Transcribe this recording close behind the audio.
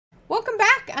Welcome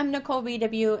back. I'm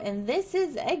Nicolbw, and this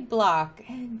is Eggblock,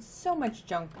 and so much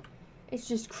junk. It's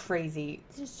just crazy.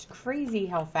 It's just crazy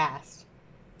how fast.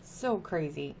 So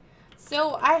crazy.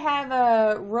 So I have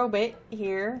a robot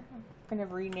here. I'm gonna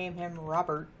rename him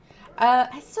Robert.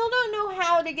 I still don't know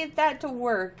how to get that to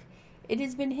work. It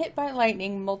has been hit by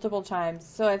lightning multiple times,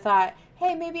 so I thought,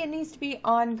 hey, maybe it needs to be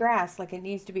on grass, like it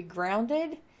needs to be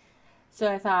grounded.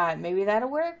 So I thought maybe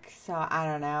that'll work. So I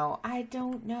don't know. I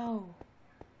don't know.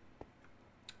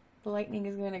 The lightning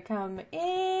is going to come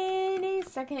any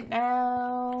second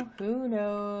now. Who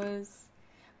knows?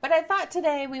 But I thought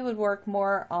today we would work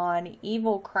more on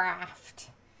Evilcraft.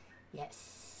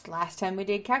 Yes, last time we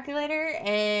did calculator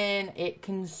and it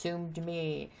consumed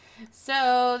me.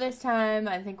 So this time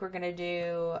I think we're going to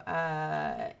do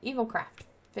Evilcraft.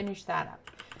 Finish that up.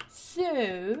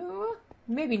 So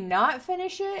maybe not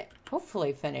finish it.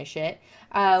 Hopefully finish it.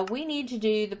 We need to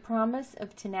do the Promise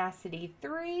of Tenacity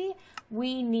 3.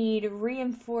 We need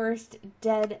reinforced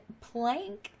dead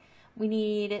plank. We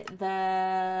need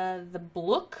the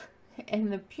block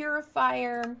and the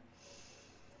purifier.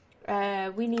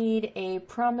 We need a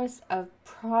promise of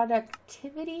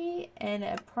productivity and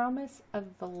a promise of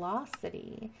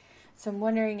velocity. So I'm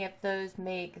wondering if those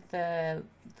make the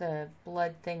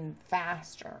blood thing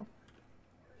faster.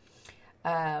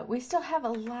 We still have a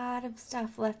lot of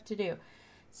stuff left to do.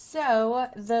 So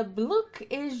the book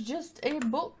is just a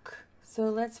book. So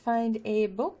let's find a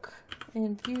book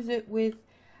and fuse it with,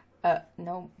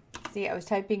 no, see, I was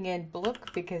typing in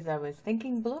book because I was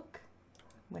thinking book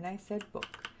when I said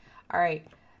book. All right,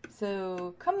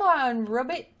 so come on,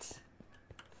 robot,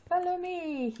 follow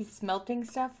me. He's smelting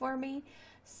stuff for me.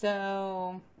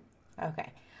 So,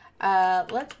 okay.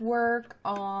 Let's work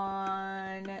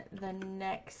on the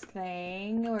next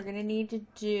thing we're going to need to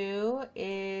do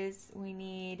is we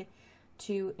need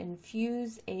to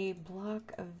infuse a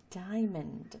block of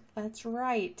diamond. That's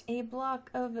right, a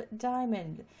block of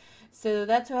diamond. So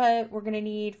that's what we're going to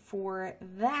need for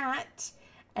that.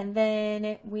 And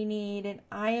then we need an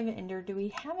eye of ender. Do we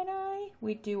have an eye?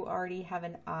 We do already have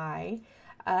an eye.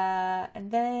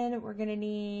 And then we're going to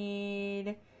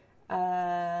need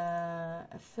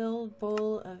a filled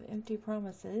bowl of empty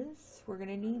promises. We're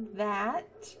gonna need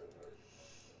that.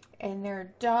 And there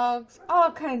are dogs,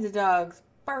 all kinds of dogs,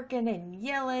 barking and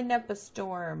yelling up a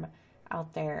storm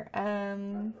out there.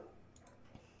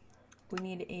 We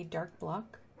need a dark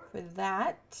block for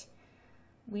that.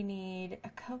 We need a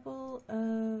couple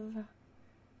of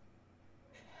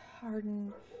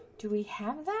hardened. Do we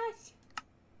have that?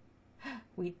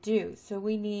 We do. So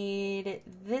we need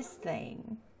this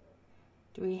thing.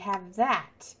 Do we have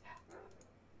that?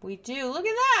 We do. Look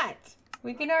at that.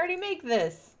 We can already make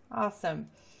this. Awesome.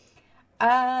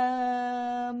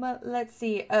 Let's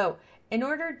see. Oh, in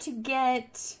order to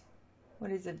get,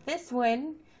 what is it? This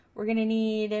one, we're going to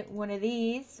need one of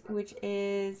these, which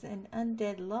is an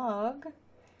undead log.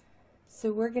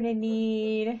 So we're going to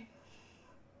need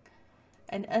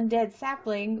an undead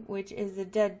sapling, which is a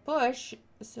dead bush.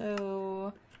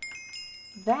 So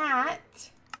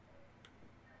that,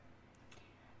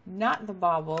 not the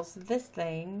baubles, this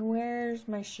thing. Where's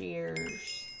my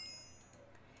shears?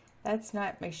 That's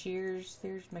not my shears.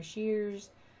 There's my shears.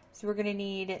 So we're going to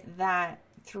need that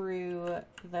through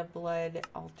the blood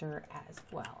altar as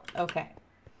well. Okay.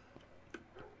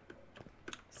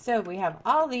 So we have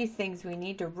all these things we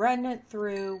need to run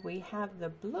through. We have the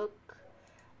book.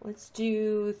 Let's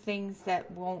do things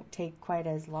that won't take quite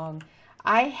as long.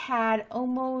 I had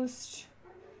almost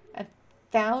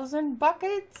 1,000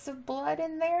 buckets of blood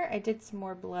in there. I did some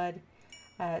more blood.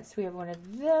 So we have one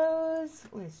of those.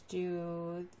 Let's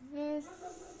do this.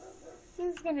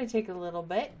 This is going to take a little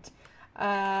bit.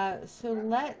 So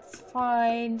let's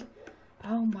find...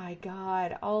 Oh my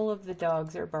god, all of the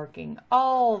dogs are barking.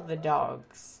 All the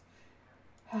dogs.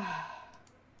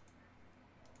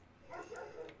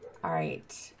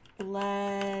 Alright,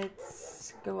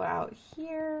 let's go out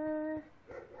here.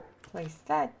 Place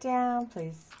that down,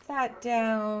 place that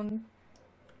down.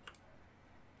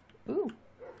 Ooh,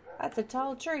 that's a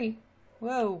tall tree.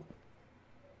 Whoa.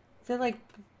 Is it like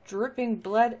dripping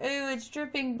blood? Ooh, it's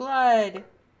dripping blood.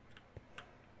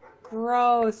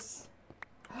 Gross.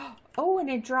 Oh, and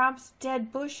it drops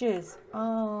dead bushes.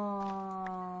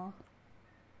 Oh.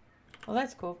 Well,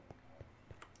 that's cool.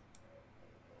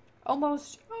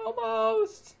 Almost.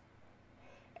 Almost.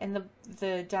 And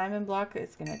the diamond block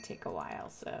is going to take a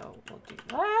while, so we'll do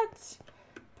that.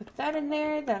 Put that in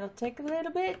there. That'll take a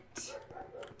little bit.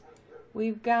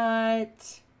 We've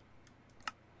got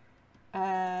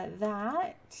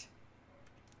that.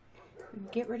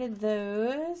 Get rid of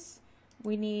those.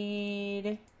 We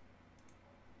need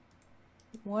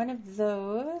one of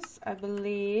those, I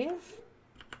believe.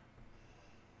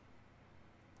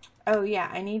 Oh yeah,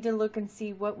 I need to look and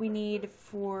see what we need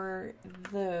for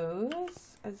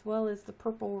those, as well as the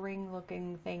purple ring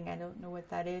looking thing. I don't know what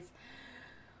that is.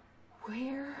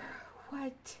 Where?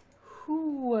 What?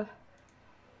 Who?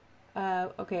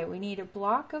 Okay, we need a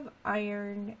block of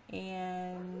iron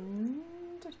and...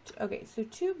 Okay, so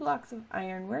 2 blocks of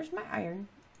iron. Where's my iron?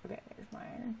 Okay, there's my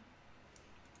iron.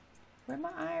 Where's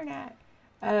my iron at?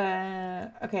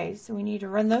 Okay, so we need to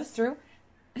run those through.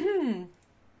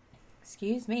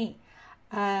 Excuse me.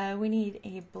 We need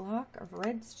a block of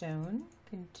redstone.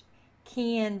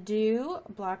 Can do.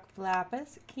 A block of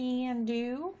lapis. Can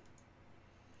do.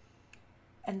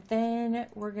 And then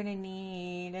we're going to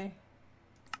need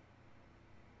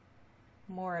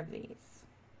more of these,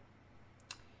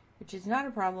 which is not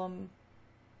a problem.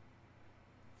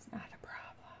 It's not a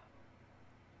problem.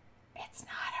 It's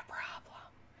not a problem.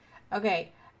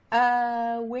 Okay.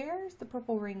 Where's the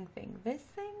purple ring thing? This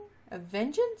thing? A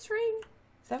vengeance ring?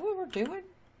 Is that what we're doing?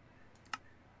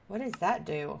 What does that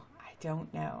do? I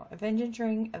don't know. A vengeance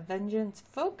ring, a vengeance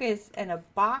focus, and a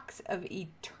box of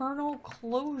eternal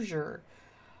closure.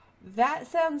 That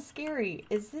sounds scary.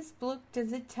 Is this book,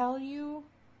 does it tell you?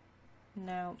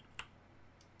 No.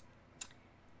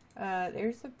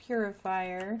 There's a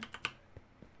purifier.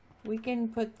 We can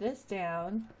put this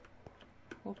down.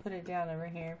 We'll put it down over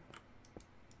here.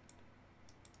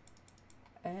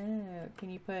 Oh, can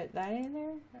you put that in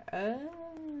there? Oh.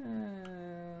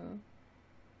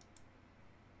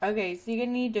 Okay, so you're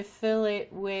gonna need to fill it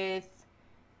with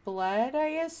blood, I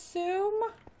assume?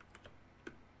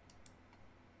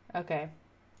 Okay.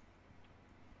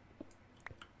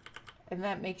 And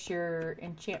that makes your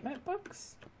enchantment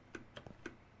books?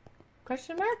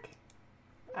 Question mark?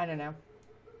 I don't know.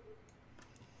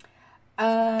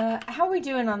 How are we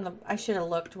doing on the... I should have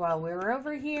looked while we were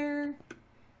over here.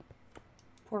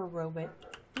 Poor robot.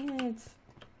 It's...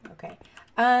 Okay.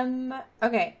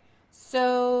 Okay.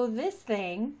 So this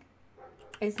thing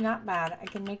is not bad. I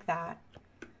can make that.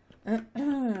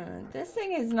 This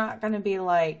thing is not going to be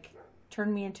like...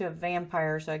 turn me into a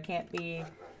vampire so I can't be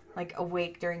like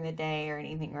awake during the day or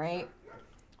anything, right?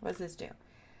 What does this do?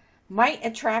 Might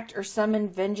attract or summon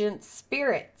vengeance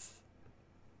spirits.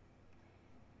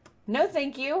 No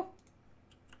thank you.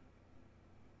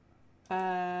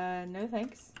 No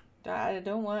thanks. I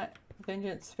don't want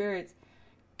vengeance spirits.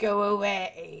 Go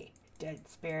away, dead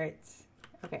spirits.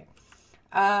 Okay.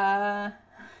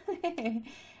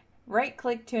 Right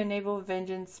click to enable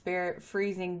vengeance spirit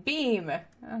freezing beam.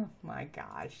 Oh my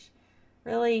gosh.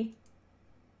 Really?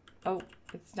 Oh,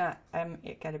 it's not.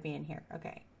 It gotta be in here.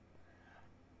 Okay.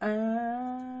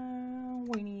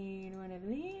 We need one of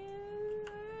these.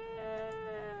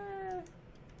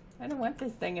 I don't want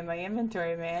this thing in my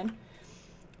inventory, man.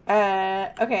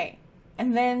 Okay.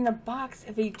 And then the box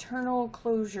of eternal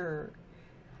closure.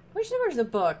 I wish there was a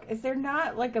book. Is there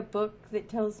not like a book that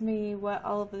tells me what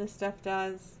all of this stuff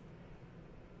does?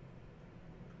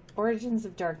 Origins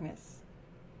of Darkness.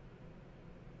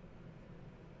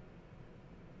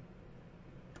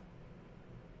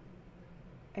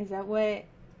 Is that what...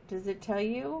 Does it tell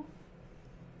you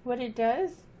what it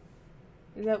does?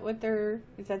 Is that what they're...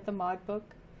 Is that the mod book?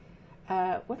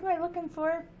 What am I looking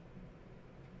for?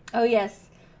 Oh, yes.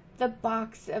 The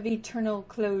box of eternal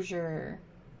closure.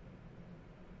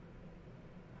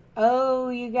 Oh,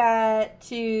 you got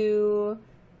to...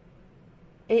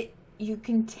 You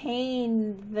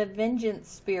contain the vengeance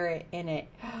spirit in it.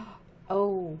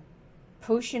 Oh,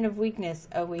 potion of weakness.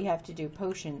 Oh, we have to do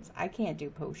potions. I can't do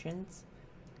potions.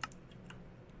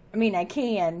 I mean, I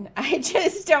can. I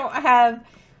just don't have...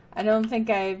 I don't think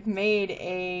I've made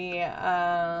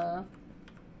a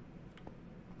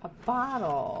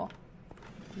bottle.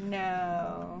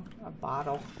 No, a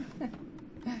bottle.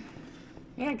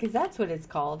 Yeah, because that's what it's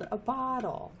called. A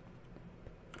bottle.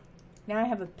 Now I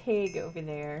have a pig over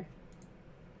there.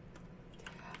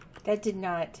 That did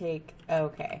not take...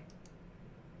 Okay.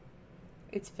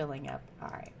 It's filling up.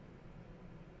 Alright.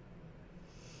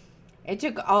 It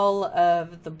took all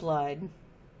of the blood.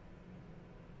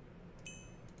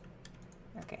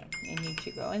 Okay. You need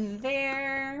to go in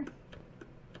there.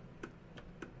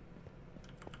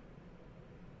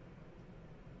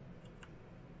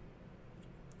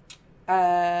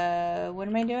 What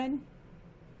am I doing?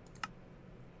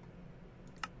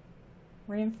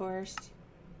 Reinforced.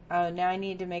 Oh, now I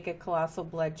need to make a colossal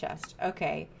blood chest.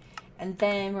 Okay. And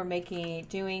then we're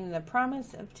doing the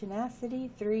promise of tenacity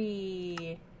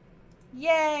 3.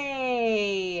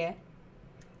 Yay!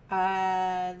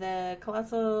 The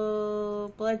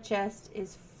colossal blood chest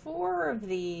is 4 of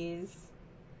these.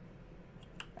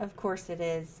 Of course it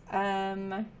is.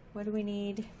 What do we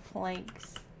need?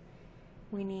 Planks.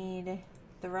 We need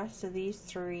the rest of these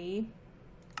 3.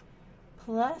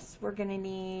 Plus, we're going to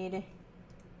need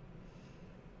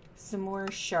some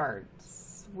more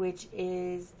shards, which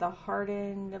is the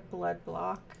hardened blood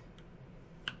block.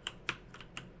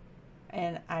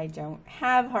 And I don't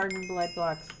have hardened blood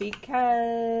blocks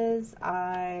because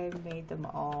I made them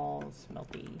all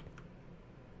smelty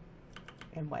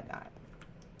and whatnot.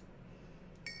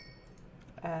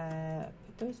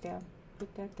 Put those down.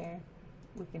 Put that there.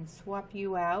 We can swap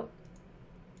you out.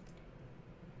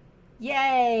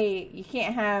 Yay! You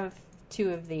can't have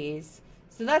 2 of these.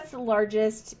 So that's the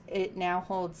largest. It now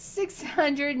holds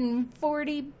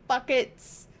 640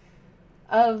 buckets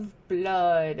of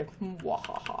blood.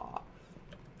 Wahaha.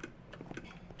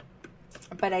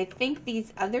 But I think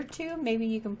these other 2, maybe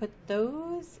you can put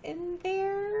those in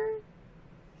there.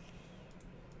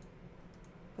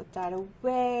 Put that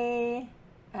away.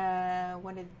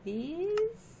 One of these.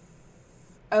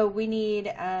 Oh, we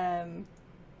need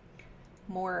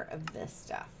more of this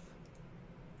stuff.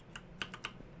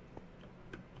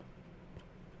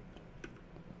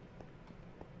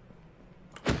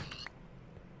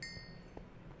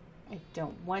 I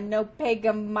don't want no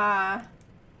pigma.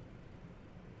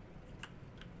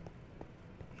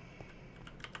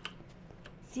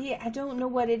 See, I don't know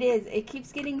what it is. It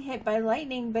keeps getting hit by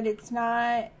lightning, but it's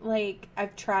not like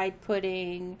I've tried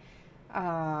putting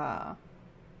the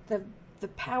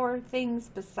power things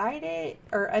beside it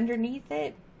or underneath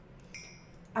it.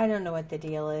 I don't know what the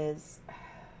deal is.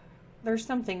 There's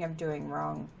something I'm doing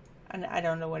wrong, and I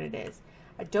don't know what it is.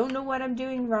 I don't know what I'm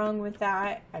doing wrong with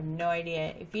that. I have no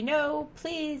idea. If you know,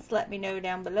 please let me know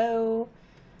down below.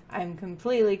 I'm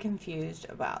completely confused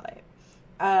about it.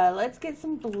 Let's get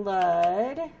some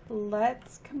blood.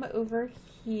 Let's come over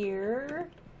here.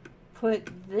 Put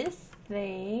this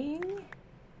thing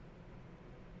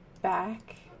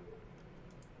back.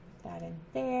 Put that in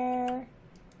there.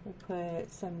 We'll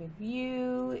put some of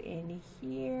you in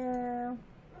here.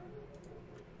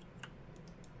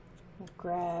 We'll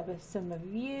grab some of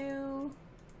you.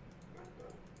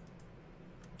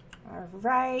 All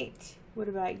right. What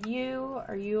about you?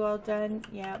 Are you all done?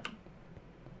 Yep.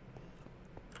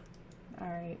 All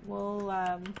right, we'll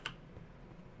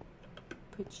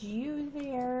put you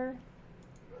there.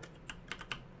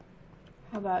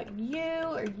 How about you?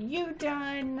 Are you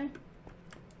done?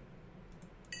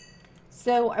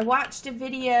 So I watched a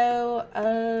video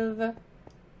of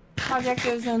Project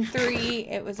Ozone 3.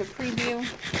 It was a preview.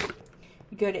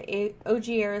 You go to OG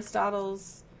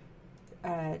Aristotle's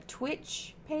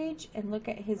Twitch page and look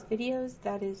at his videos.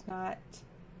 That is not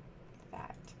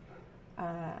that.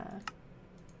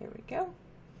 There we go.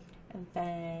 And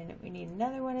then we need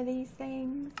another one of these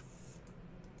things.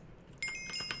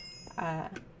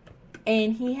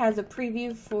 And he has a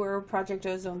preview for Project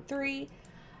Ozone 3.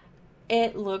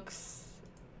 It looks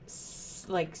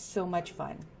like so much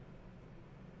fun.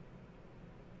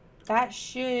 That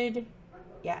should,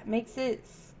 yeah, it makes it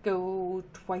go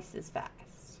twice as fast.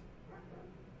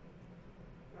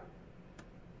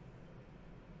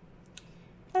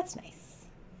 That's nice.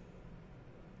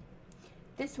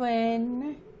 This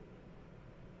one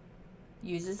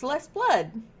uses less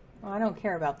blood. Well, I don't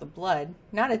care about the blood.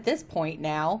 Not at this point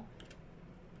now.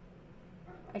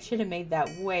 I should have made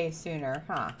that way sooner,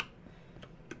 huh?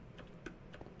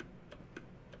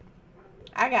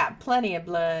 I got plenty of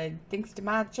blood, thanks to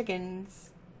my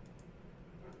chickens.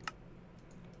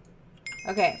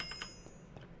 Okay.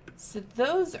 So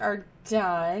those are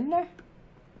done.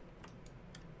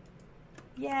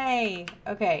 Yay.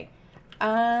 Okay.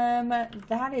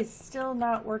 That is still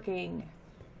not working.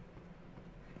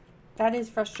 That is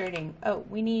frustrating. Oh,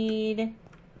 we need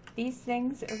these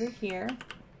things over here.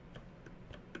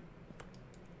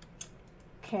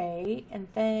 Okay, and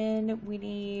then we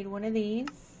need one of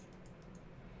these.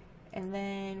 And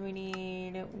then we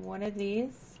need one of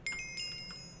these.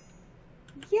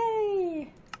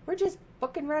 Yay! We're just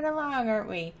booking right along, aren't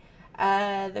we?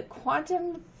 The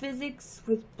quantum physics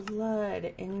with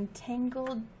blood,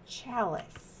 entangled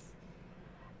chalice.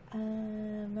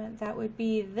 That would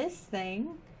be this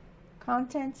thing.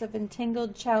 Contents of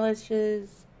entangled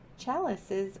chalices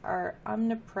are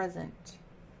omnipresent.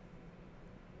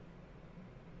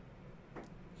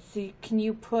 So can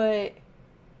you put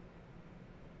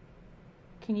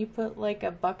like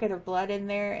a bucket of blood in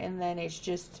there and then it's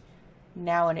just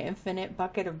now an infinite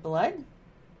bucket of blood?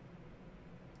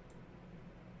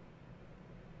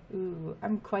 Ooh,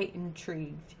 I'm quite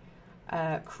intrigued.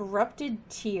 Corrupted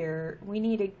tier. We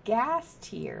need a gas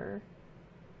tier.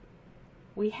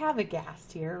 We have a gas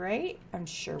tier, right? I'm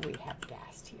sure we have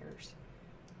gas tiers.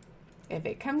 If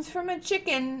it comes from a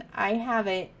chicken, I have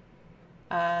it.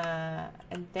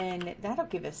 And then that'll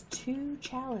give us 2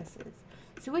 chalices.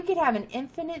 So we could have an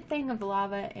infinite thing of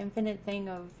lava, infinite thing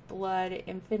of blood,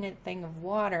 infinite thing of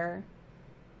water.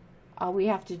 All we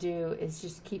have to do is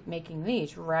just keep making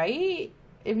these, right?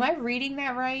 Am I reading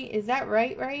that right? Is that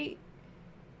right?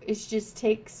 It just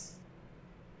takes...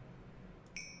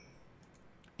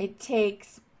 It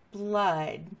takes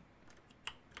blood.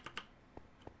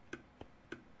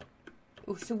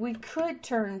 So we could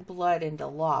turn blood into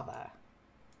lava.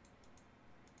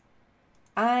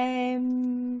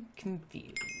 I'm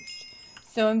confused.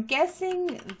 So I'm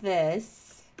guessing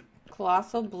this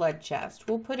colossal blood chest,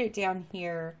 we'll put it down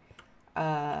here.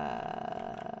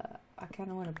 I kind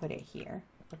of want to put it here.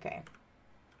 Okay.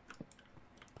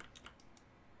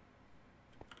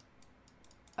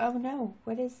 Oh no,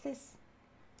 what is this?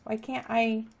 Why can't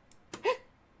I?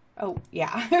 Oh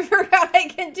yeah, I forgot I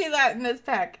can do that in this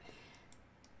pack.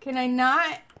 Can I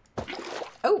not?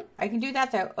 Oh, I can do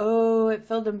that though. Oh, it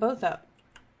filled them both up.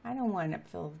 I don't want it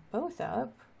filled both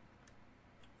up.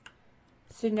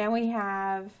 So now we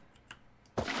have...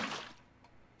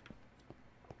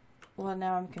 Well,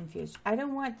 now I'm confused. I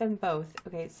don't want them both.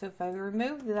 Okay, so if I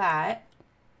remove that...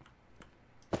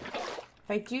 If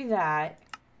I do that...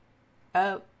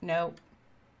 Oh, no.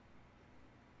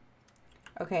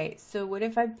 Okay, so what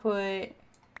if I put...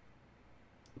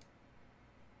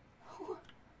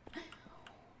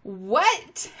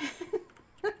 What?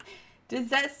 Does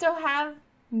that still have...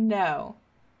 No.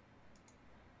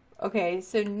 Okay,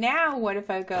 so now what if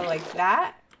I go like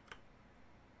that?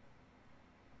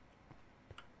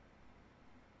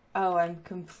 Oh, I'm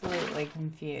completely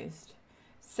confused.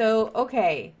 So,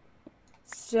 okay.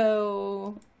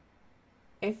 So,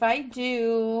 if I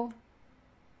do...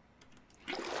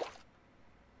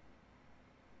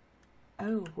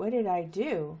 Oh, what did I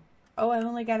do? Oh, I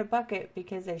only got a bucket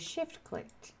because I shift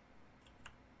clicked.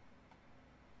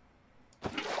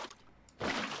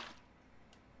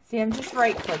 See, I'm just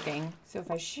right clicking. So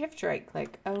if I shift right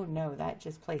click, oh no, that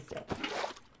just placed it.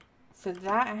 So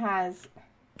that has,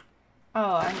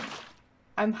 oh,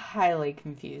 I'm highly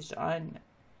confused on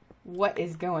what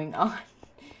is going on.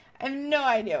 I have no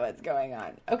idea what's going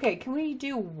on. Okay, can we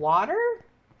do water?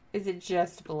 Is it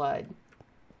just blood?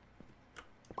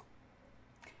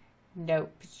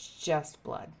 Nope, it's just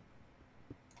blood.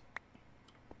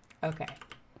 Okay.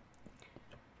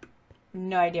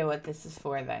 No idea what this is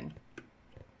for then.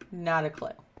 Not a clue.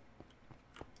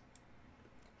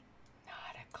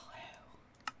 Not a clue.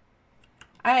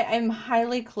 I'm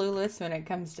highly clueless when it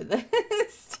comes to this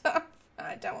stuff.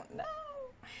 I don't know.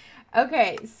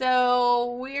 Okay,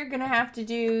 so we're going to have to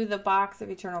do the box of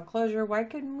eternal closure. Why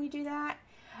couldn't we do that?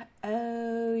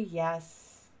 Oh,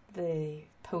 yes. The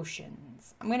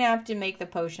potions. I'm going to have to make the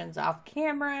potions off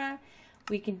camera.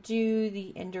 We can do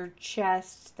the ender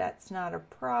chest. That's not a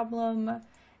problem.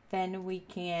 Then we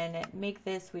can make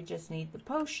this. We just need the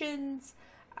potions.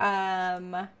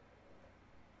 Time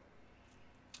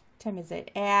is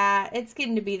it? It's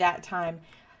getting to be that time.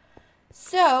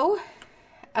 So,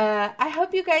 I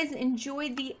hope you guys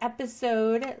enjoyed the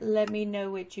episode. Let me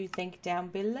know what you think down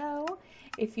below.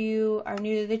 If you are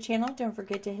new to the channel, don't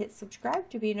forget to hit subscribe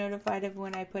to be notified of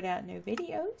when I put out new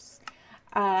videos.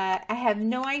 I have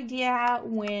no idea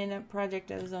when Project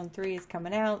Ozone 3 is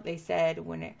coming out. They said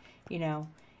when it,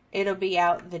 it'll be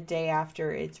out the day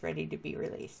after it's ready to be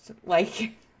released.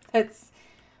 Like, that's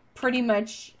pretty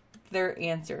much their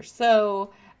answer.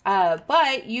 So,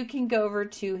 but you can go over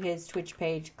to his Twitch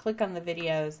page, click on the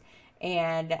videos,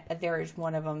 and there is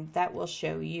one of them that will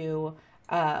show you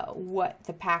what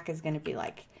the pack is going to be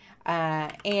like.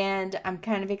 And I'm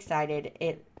kind of excited.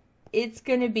 It's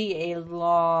going to be a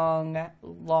long,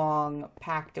 long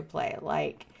pack to play.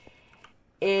 Like,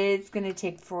 it's going to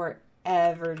take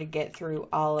forever to get through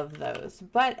all of those.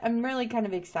 But I'm really kind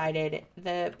of excited.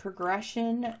 The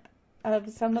progression of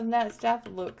some of that stuff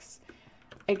looks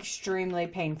extremely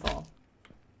painful.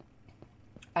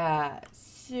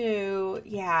 So,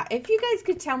 yeah. If you guys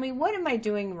could tell me, what am I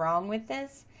doing wrong with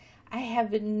this? I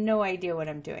have no idea what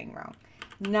I'm doing wrong.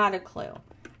 Not a clue.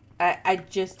 I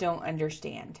just don't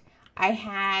understand. I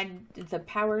had the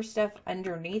power stuff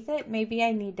underneath it. Maybe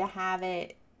I need to have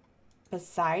it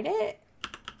beside it.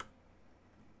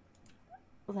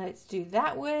 Let's do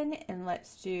that one, and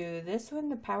let's do this one,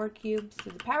 the power cube. So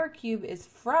the power cube is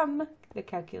from the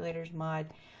calculators mod.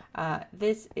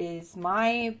 This is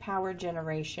my power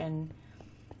generation.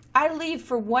 I leave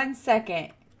for 1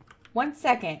 second. 1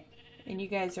 second. And you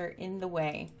guys are in the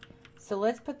way. So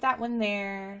let's put that one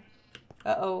there.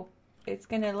 Uh-oh. It's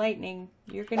gonna lightning.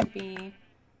 You're gonna be...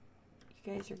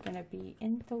 You guys are gonna be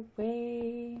in the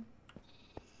way.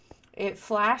 It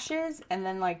flashes, and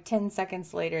then like 10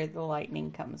 seconds later, the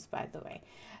lightning comes, by the way.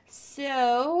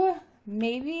 So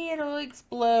maybe it'll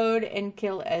explode and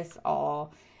kill us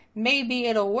all. Maybe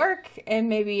it'll work, and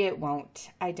maybe it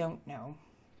won't. I don't know.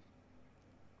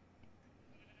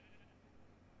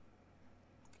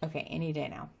 Okay, any day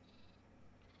now.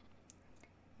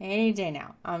 Any day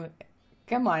now.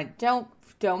 Come on, don't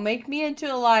make me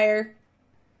into a liar.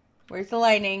 Where's the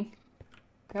lightning?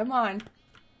 Come on.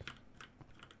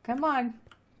 Come on.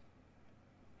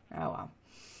 Oh, well.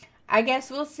 I guess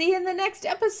we'll see you in the next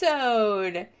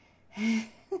episode.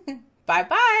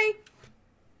 Bye-bye.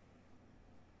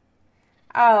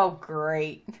 Oh,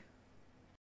 great.